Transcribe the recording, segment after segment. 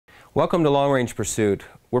Welcome to Long Range Pursuit.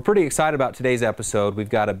 We're pretty excited about today's episode. We've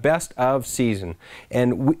got a best of season,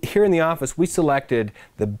 and here in the office we selected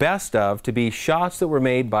the best of to be shots that were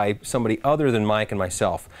made by somebody other than Mike and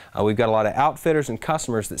myself. We've got a lot of outfitters and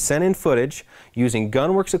customers that sent in footage using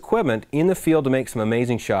Gunwerks equipment in the field to make some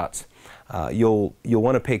amazing shots. You'll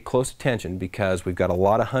want to pay close attention because we've got a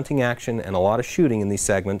lot of hunting action and a lot of shooting in these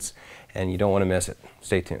segments, and you don't want to miss it.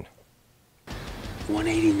 Stay tuned.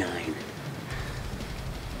 189.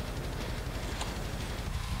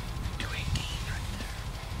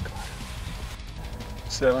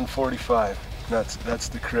 745. That's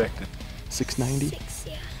the corrected. 690?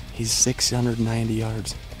 Yeah. He's 690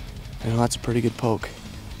 yards. I know that's a pretty good poke,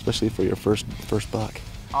 especially for your first buck.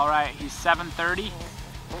 All right, he's 730.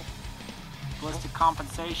 Ballistic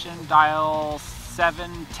compensation, dial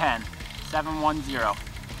 710, 710.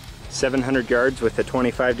 700 yards with a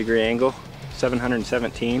 25-degree angle,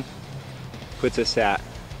 717, puts us at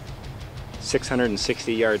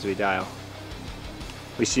 660 yards we dial.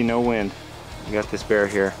 We see no wind. We got this bear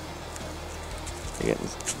here. We're getting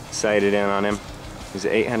sighted in on him. He's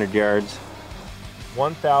at 800 yards.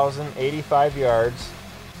 1,085 yards,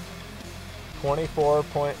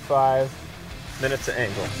 24.5 minutes of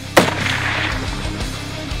angle.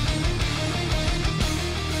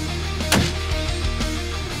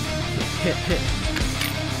 Hit.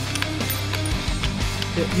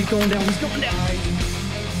 He's going down, he's going down.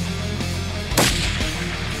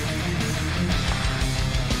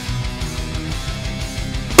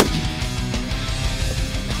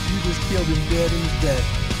 You just killed him dead and he's dead.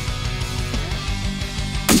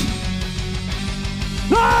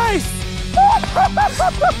 Nice!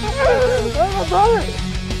 Oh, brother!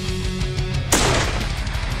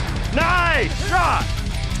 Nice shot!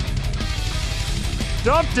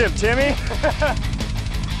 Dumped him, Timmy!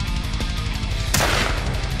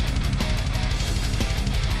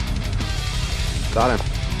 Got him.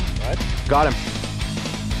 What? Got him.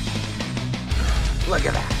 Look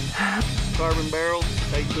at that. Carbon barrel,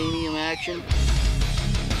 titanium action.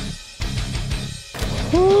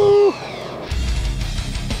 Woo!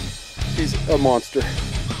 He's a monster.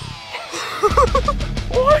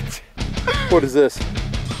 What? What is this?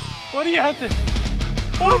 What do you have to...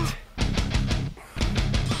 What?